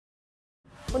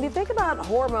When you think about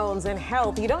hormones and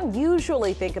health, you don't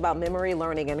usually think about memory,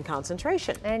 learning, and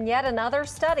concentration. And yet another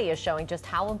study is showing just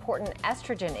how important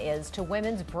estrogen is to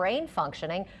women's brain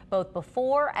functioning, both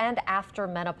before and after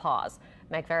menopause.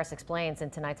 Meg Ferris explains in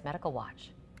tonight's Medical Watch.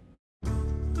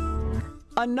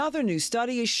 Another new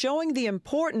study is showing the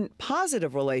important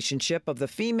positive relationship of the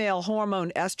female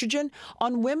hormone estrogen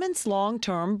on women's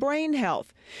long-term brain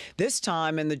health. This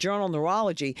time in the journal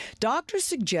Neurology, doctors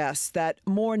suggest that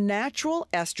more natural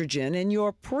estrogen in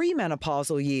your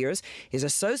premenopausal years is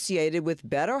associated with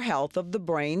better health of the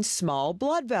brain's small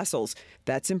blood vessels.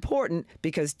 That's important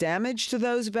because damage to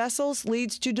those vessels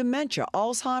leads to dementia,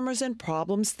 Alzheimer's, and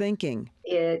problems thinking.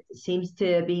 It seems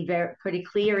to be pretty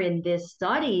clear in this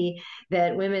study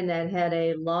that women that had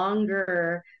a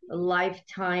longer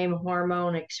lifetime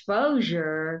hormone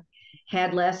exposure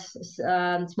had less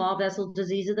small vessel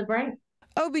disease of the brain.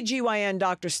 OBGYN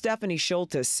Dr. Stephanie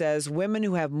Schultes says women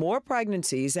who have more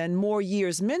pregnancies and more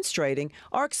years menstruating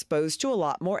are exposed to a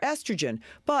lot more estrogen.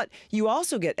 But you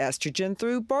also get estrogen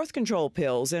through birth control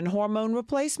pills and hormone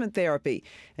replacement therapy.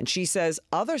 And she says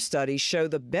other studies show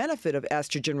the benefit of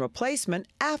estrogen replacement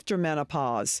after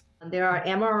menopause. There are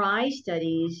MRI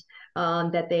studies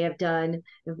that they have done,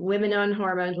 women on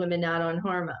hormones, women not on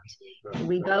hormones.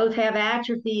 We both have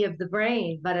atrophy of the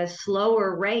brain, but a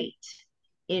slower rate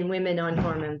in women on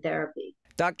hormone therapy.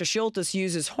 Dr. Schultes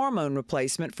uses hormone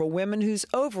replacement for women whose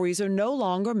ovaries are no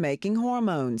longer making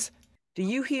hormones. Do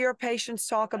you hear patients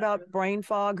talk about brain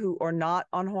fog who are not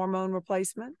on hormone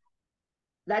replacement?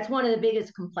 That's one of the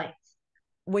biggest complaints.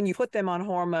 When you put them on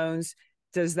hormones,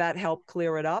 does that help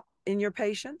clear it up in your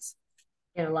patients?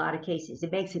 In a lot of cases,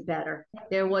 it makes it better.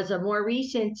 There was a more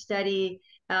recent study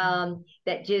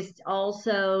that just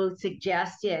also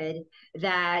suggested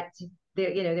that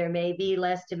there may be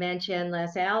less dementia and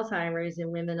less Alzheimer's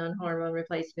in women on hormone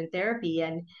replacement therapy,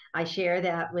 and I share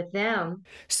that with them.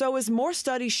 So as more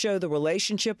studies show the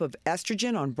relationship of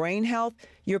estrogen on brain health,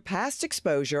 your past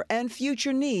exposure and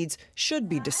future needs should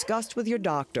be discussed with your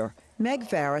doctor. Meg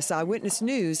Ferris, Eyewitness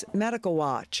News, Medical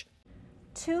Watch.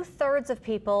 2/3 of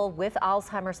people with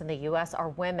Alzheimer's in the U.S. are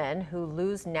women who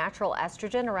lose natural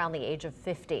estrogen around the age of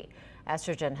 50.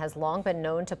 Estrogen has long been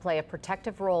known to play a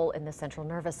protective role in the central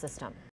nervous system.